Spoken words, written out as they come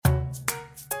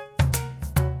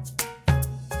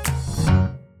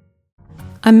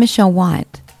I'm Michelle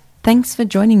White. Thanks for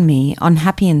joining me on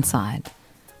Happy Inside,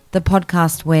 the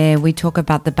podcast where we talk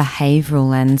about the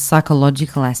behavioural and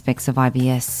psychological aspects of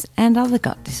IBS and other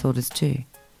gut disorders too.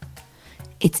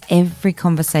 It's every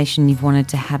conversation you've wanted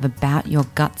to have about your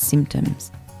gut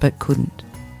symptoms but couldn't.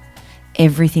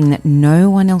 Everything that no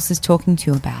one else is talking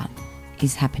to you about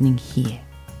is happening here.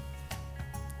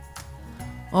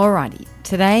 Alrighty,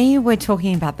 today we're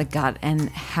talking about the gut and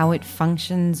how it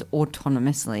functions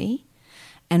autonomously,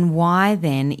 and why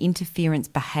then interference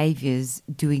behaviours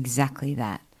do exactly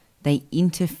that. They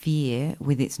interfere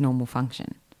with its normal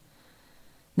function.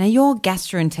 Now, your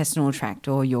gastrointestinal tract,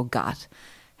 or your gut,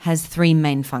 has three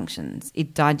main functions.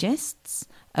 It digests,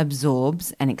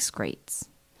 absorbs, and excretes.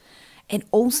 It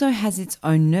also has its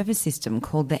own nervous system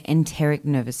called the enteric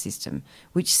nervous system,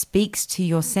 which speaks to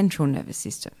your central nervous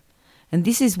system. And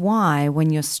this is why, when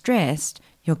you're stressed,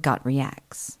 your gut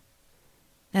reacts.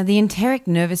 Now, the enteric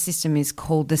nervous system is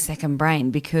called the second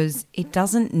brain because it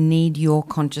doesn't need your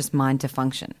conscious mind to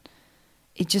function.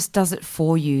 It just does it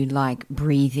for you, like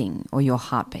breathing or your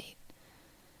heartbeat.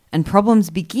 And problems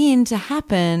begin to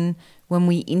happen when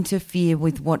we interfere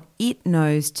with what it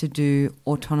knows to do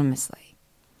autonomously.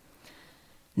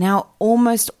 Now,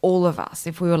 almost all of us,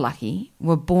 if we were lucky,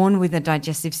 were born with a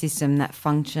digestive system that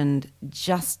functioned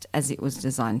just as it was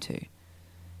designed to.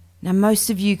 Now, most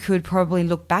of you could probably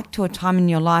look back to a time in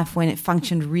your life when it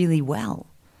functioned really well.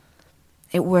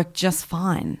 It worked just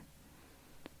fine.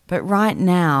 But right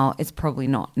now, it's probably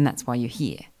not, and that's why you're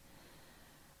here.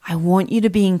 I want you to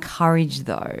be encouraged,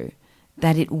 though,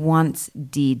 that it once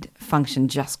did function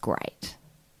just great.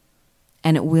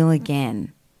 And it will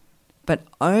again, but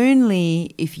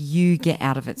only if you get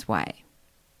out of its way.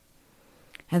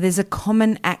 Now, there's a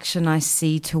common action I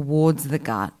see towards the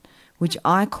gut, which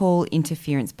I call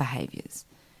interference behaviours.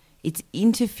 It's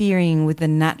interfering with the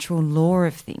natural law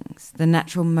of things, the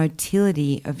natural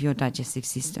motility of your digestive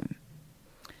system.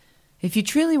 If you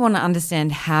truly want to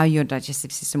understand how your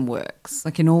digestive system works,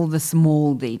 like in all the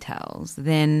small details,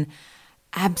 then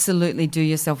absolutely do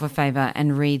yourself a favour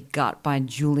and read Gut by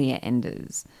Julia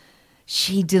Enders.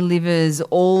 She delivers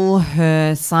all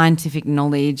her scientific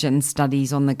knowledge and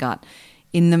studies on the gut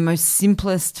in the most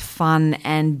simplest, fun,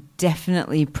 and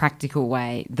definitely practical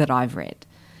way that I've read.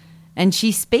 And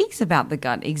she speaks about the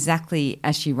gut exactly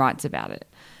as she writes about it.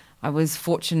 I was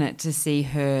fortunate to see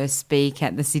her speak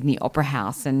at the Sydney Opera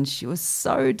House, and she was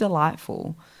so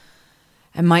delightful.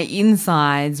 And my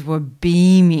insides were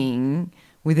beaming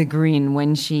with a grin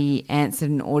when she answered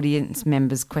an audience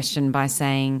member's question by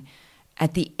saying,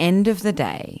 "At the end of the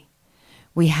day,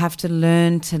 we have to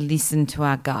learn to listen to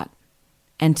our gut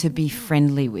and to be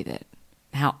friendly with it."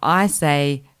 Now, I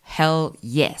say hell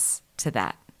yes to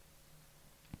that.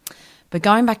 But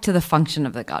going back to the function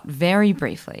of the gut, very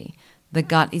briefly, the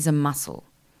gut is a muscle.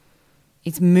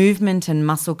 Its movement and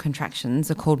muscle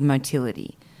contractions are called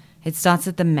motility. It starts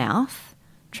at the mouth,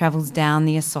 travels down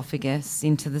the esophagus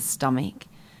into the stomach,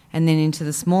 and then into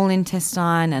the small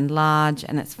intestine and large,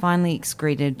 and it's finally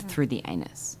excreted through the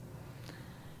anus.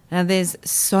 Now, there's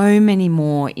so many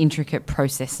more intricate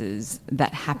processes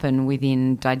that happen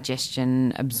within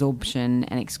digestion, absorption,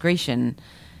 and excretion,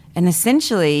 and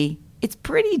essentially, it's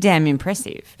pretty damn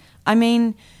impressive. I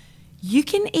mean, you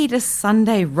can eat a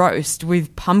Sunday roast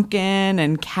with pumpkin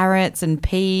and carrots and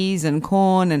peas and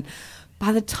corn, and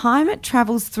by the time it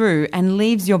travels through and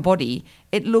leaves your body,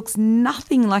 it looks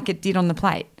nothing like it did on the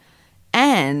plate.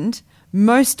 And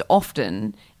most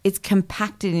often, it's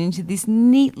compacted into this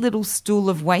neat little stool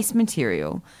of waste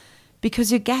material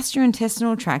because your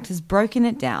gastrointestinal tract has broken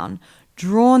it down,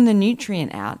 drawn the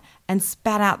nutrient out, and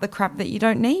spat out the crap that you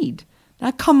don't need. Now,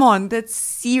 come on, that's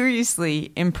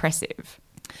seriously impressive.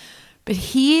 But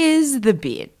here's the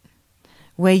bit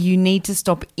where you need to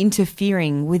stop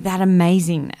interfering with that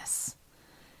amazingness.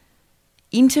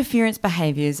 Interference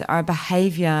behaviours are a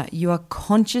behaviour you are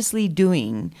consciously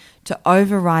doing to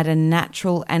override a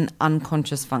natural and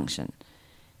unconscious function.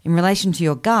 In relation to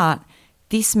your gut,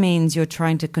 this means you're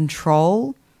trying to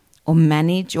control or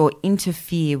manage or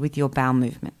interfere with your bowel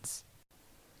movements.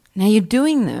 Now, you're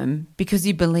doing them because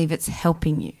you believe it's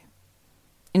helping you.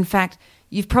 In fact,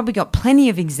 you've probably got plenty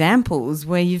of examples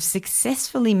where you've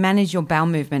successfully managed your bowel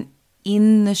movement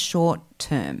in the short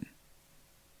term.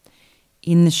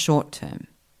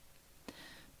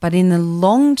 But in the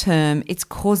long term, it's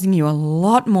causing you a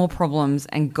lot more problems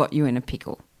and got you in a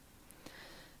pickle.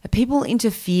 People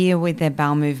interfere with their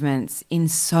bowel movements in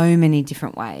so many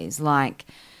different ways, like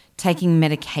taking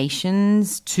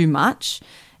medications too much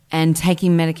and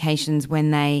taking medications when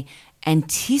they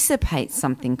anticipate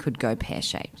something could go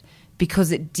pear-shaped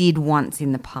because it did once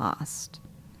in the past.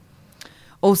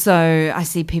 Also, I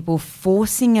see people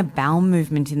forcing a bowel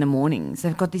movement in the mornings.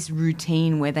 They've got this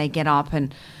routine where they get up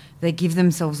and they give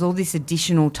themselves all this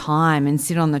additional time and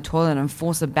sit on the toilet and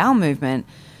force a bowel movement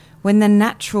when the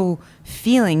natural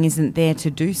feeling isn't there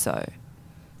to do so.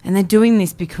 And they're doing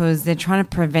this because they're trying to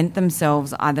prevent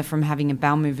themselves either from having a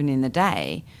bowel movement in the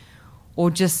day or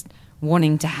just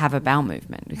wanting to have a bowel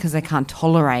movement because they can't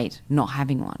tolerate not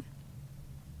having one.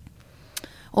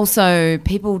 Also,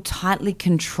 people tightly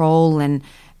control and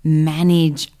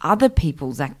manage other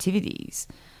people's activities.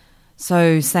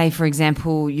 So, say, for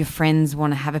example, your friends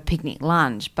want to have a picnic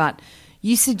lunch, but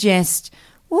you suggest,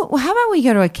 well, how about we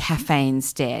go to a cafe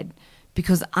instead?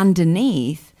 Because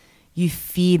underneath, you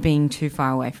fear being too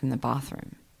far away from the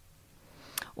bathroom.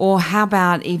 Or how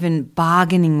about even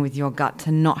bargaining with your gut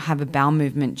to not have a bowel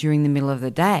movement during the middle of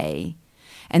the day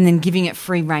and then giving it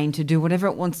free rein to do whatever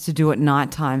it wants to do at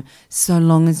nighttime so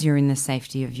long as you're in the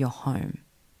safety of your home.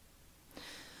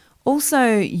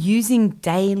 Also, using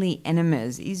daily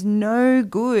enemas is no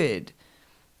good.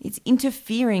 It's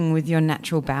interfering with your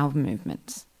natural bowel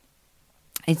movements.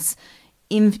 It's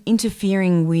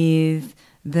interfering with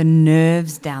the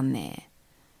nerves down there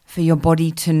for your body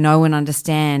to know and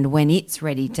understand when it's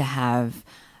ready to have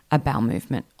a bowel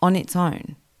movement on its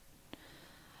own.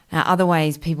 Now, other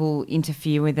ways people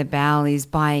interfere with the bowel is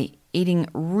by eating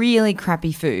really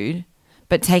crappy food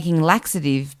but taking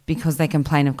laxative because they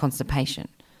complain of constipation.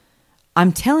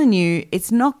 I'm telling you,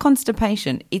 it's not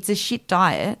constipation. It's a shit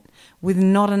diet with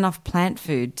not enough plant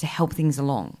food to help things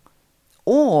along.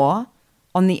 Or,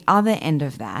 on the other end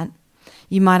of that,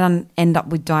 you might end up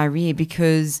with diarrhea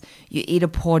because you eat a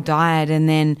poor diet and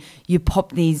then you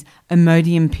pop these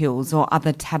Imodium pills or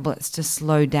other tablets to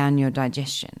slow down your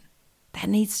digestion. That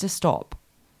needs to stop.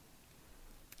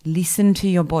 Listen to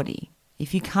your body.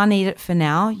 If you can't eat it for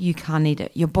now, you can't eat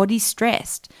it. Your body's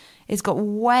stressed. It's got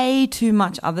way too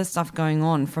much other stuff going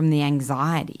on from the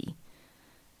anxiety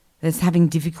that's having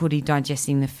difficulty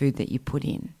digesting the food that you put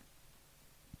in.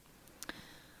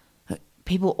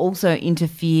 People also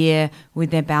interfere with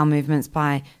their bowel movements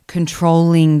by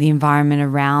controlling the environment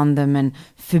around them and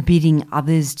forbidding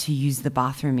others to use the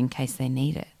bathroom in case they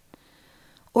need it.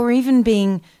 Or even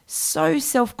being so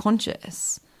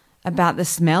self-conscious about the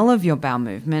smell of your bowel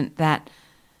movement that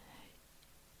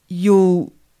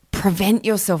you'll prevent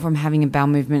yourself from having a bowel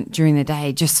movement during the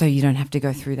day just so you don't have to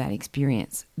go through that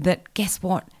experience. That, guess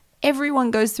what?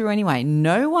 Everyone goes through anyway.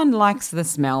 No one likes the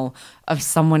smell of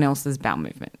someone else's bowel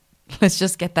movement. Let's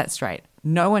just get that straight.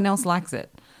 No one else likes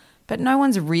it. But no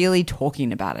one's really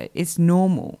talking about it. It's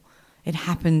normal. It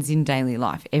happens in daily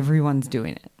life. Everyone's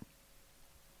doing it.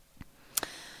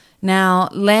 Now,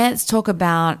 let's talk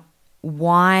about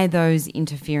why those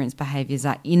interference behaviors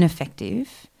are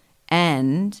ineffective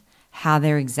and how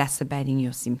they're exacerbating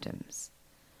your symptoms.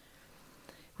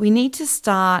 We need to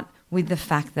start with the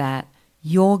fact that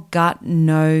your gut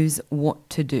knows what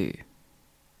to do.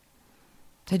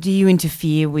 So do you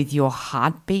interfere with your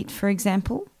heartbeat, for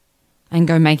example, and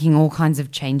go making all kinds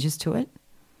of changes to it?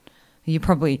 You're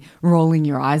probably rolling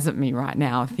your eyes at me right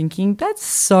now thinking, that's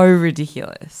so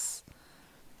ridiculous.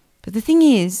 But the thing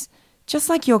is, just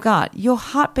like your gut, your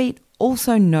heartbeat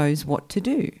also knows what to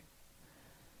do.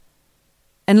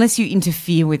 Unless you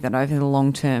interfere with it over the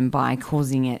long term by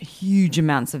causing it huge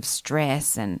amounts of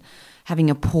stress and having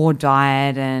a poor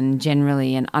diet and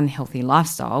generally an unhealthy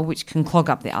lifestyle, which can clog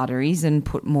up the arteries and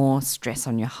put more stress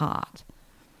on your heart.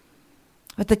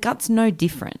 But the gut's no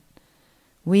different.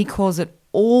 We cause it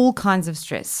all kinds of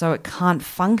stress so it can't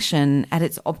function at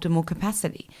its optimal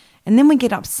capacity. And then we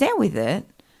get upset with it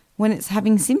when it's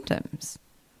having symptoms.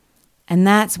 And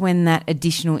that's when that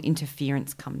additional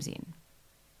interference comes in.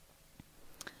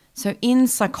 So in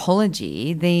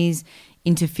psychology, these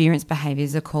interference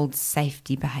behaviors are called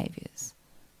safety behaviors.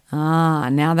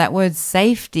 Now that word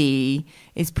safety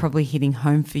is probably hitting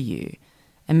home for you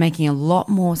and making a lot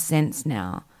more sense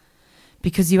now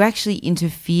because you actually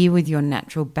interfere with your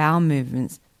natural bowel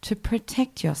movements to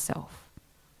protect yourself,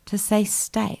 to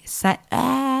stay safe.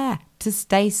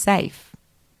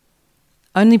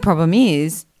 Only problem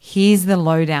is, here's the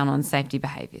lowdown on safety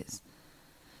behaviors.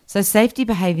 So safety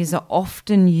behaviors are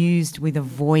often used with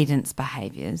avoidance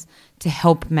behaviors to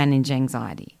help manage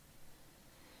anxiety.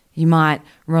 You might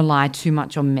rely too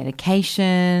much on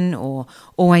medication or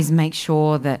always make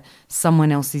sure that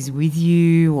someone else is with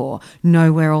you or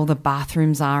know where all the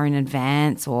bathrooms are in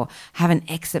advance or have an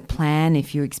exit plan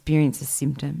if you experience a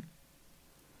symptom.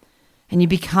 And you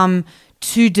become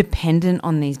too dependent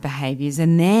on these behaviors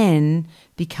and then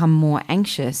become more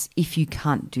anxious if you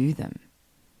can't do them.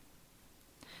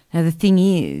 Now, the thing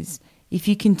is, If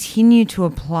you continue to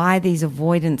apply these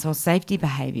avoidance or safety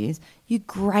behaviors, you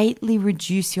greatly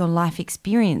reduce your life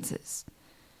experiences.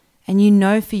 And you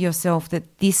know for yourself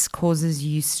that this causes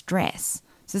you stress.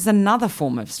 So it's another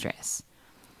form of stress.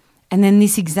 And then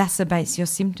this exacerbates your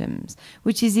symptoms,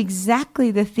 which is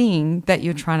exactly the thing that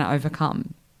you're trying to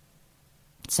overcome.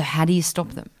 So how do you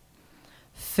stop them?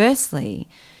 Firstly,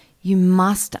 you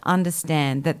must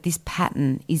understand that this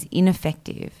pattern is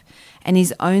ineffective and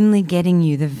is only getting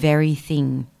you the very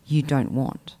thing you don't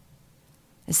want.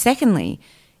 Secondly,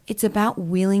 it's about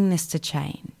willingness to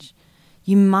change.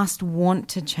 You must want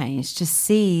to change to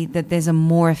see that there's a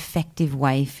more effective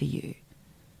way for you.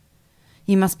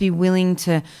 You must be willing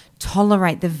to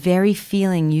tolerate the very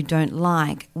feeling you don't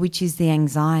like, which is the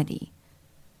anxiety.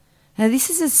 Now,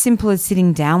 this is as simple as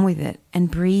sitting down with it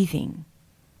and breathing.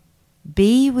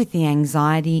 Be with the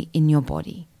anxiety in your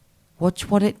body. Watch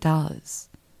what it does.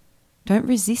 Don't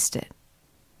resist it.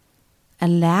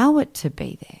 Allow it to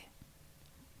be there.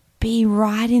 Be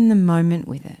right in the moment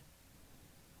with it.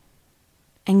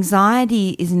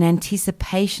 Anxiety is an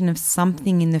anticipation of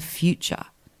something in the future,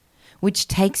 which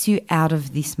takes you out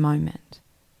of this moment.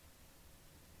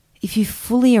 If you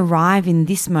fully arrive in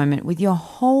this moment with your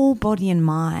whole body and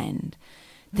mind,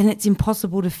 then it's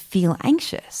impossible to feel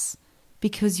anxious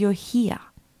because you're here,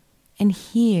 and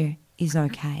here is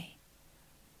okay.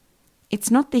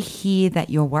 It's not the here that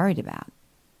you're worried about.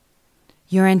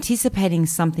 You're anticipating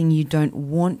something you don't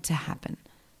want to happen,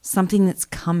 something that's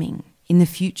coming in the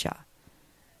future.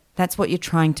 That's what you're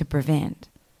trying to prevent.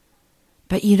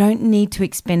 But you don't need to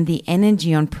expend the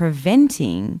energy on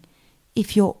preventing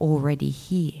if you're already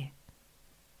here.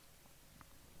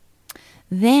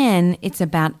 Then it's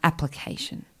about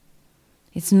application.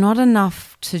 It's not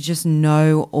enough to just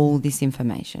know all this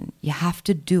information. You have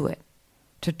to do it,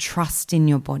 to trust in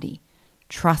your body,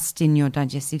 trust in your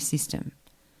digestive system.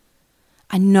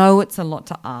 I know it's a lot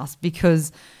to ask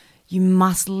because you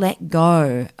must let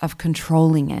go of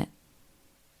controlling it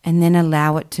and then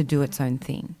allow it to do its own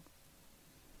thing.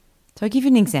 So I'll give you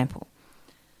an example.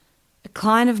 A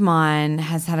client of mine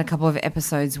has had a couple of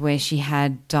episodes where she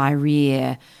had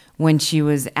diarrhea when she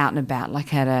was out and about,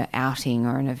 like at an outing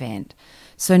or an event.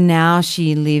 So now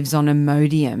she lives on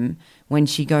Imodium when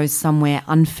she goes somewhere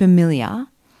unfamiliar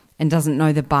and doesn't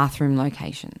know the bathroom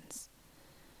locations.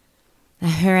 Now,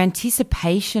 her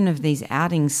anticipation of these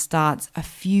outings starts a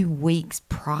few weeks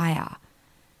prior,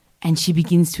 and she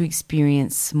begins to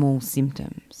experience small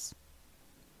symptoms.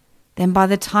 Then by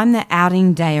the time the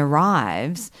outing day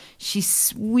arrives, she's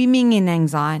swimming in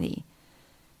anxiety.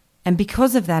 And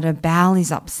because of that, her bowel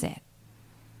is upset.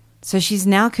 So she's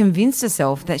now convinced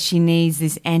herself that she needs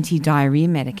this anti-diarrhea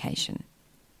medication.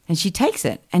 And she takes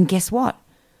it, and guess what?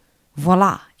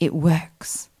 Voila, it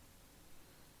works.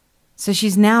 So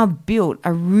she's now built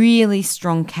a really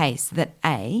strong case that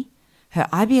A, her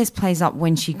IBS plays up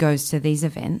when she goes to these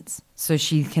events, so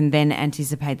she can then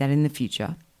anticipate that in the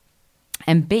future.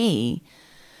 And B,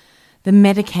 the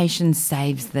medication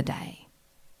saves the day.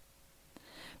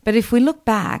 But if we look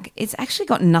back, it's actually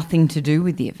got nothing to do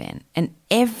with the event and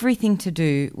everything to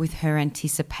do with her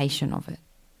anticipation of it.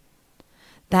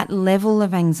 That level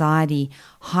of anxiety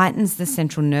heightens the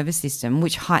central nervous system,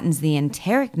 which heightens the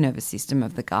enteric nervous system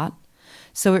of the gut,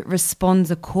 so it responds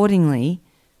accordingly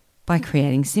by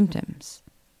creating symptoms.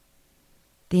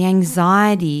 The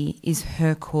anxiety is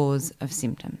her cause of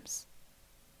symptoms.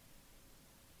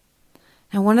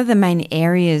 Now, one of the main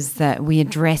areas that we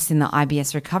address in the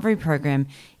IBS recovery program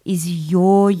is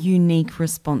your unique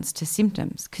response to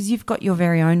symptoms, because you've got your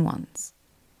very own ones.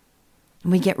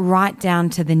 And we get right down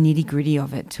to the nitty-gritty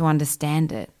of it to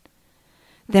understand it.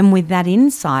 Then with that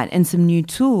insight and some new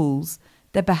tools,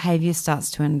 the behavior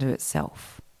starts to undo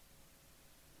itself.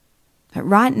 But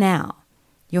right now,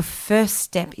 your first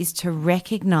step is to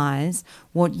recognize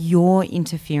what your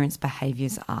interference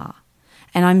behaviors are.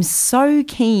 And I'm so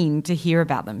keen to hear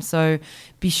about them. So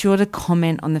be sure to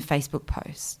comment on the Facebook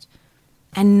post.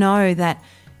 And know that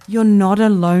you're not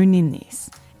alone in this.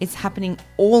 It's happening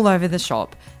all over the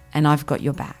shop, and I've got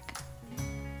your back.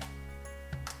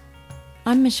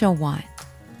 I'm Michelle White,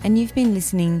 and you've been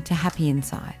listening to Happy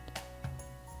Inside.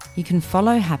 You can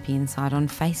follow Happy Inside on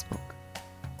Facebook.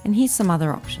 And here's some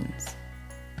other options.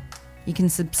 You can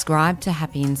subscribe to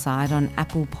Happy Inside on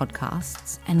Apple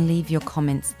Podcasts and leave your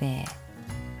comments there.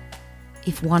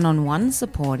 If one-on-one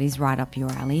support is right up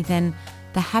your alley, then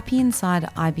the Happy Inside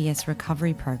IBS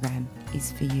Recovery Program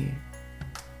is for you.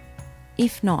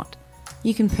 If not,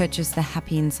 you can purchase the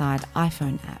Happy Inside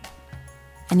iPhone app.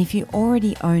 And if you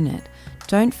already own it,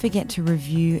 don't forget to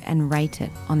review and rate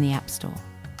it on the App Store.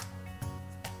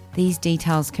 These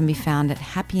details can be found at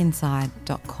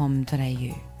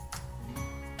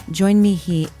happyinside.com.au. Join me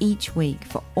here each week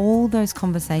for all those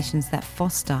conversations that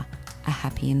foster a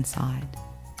happy inside.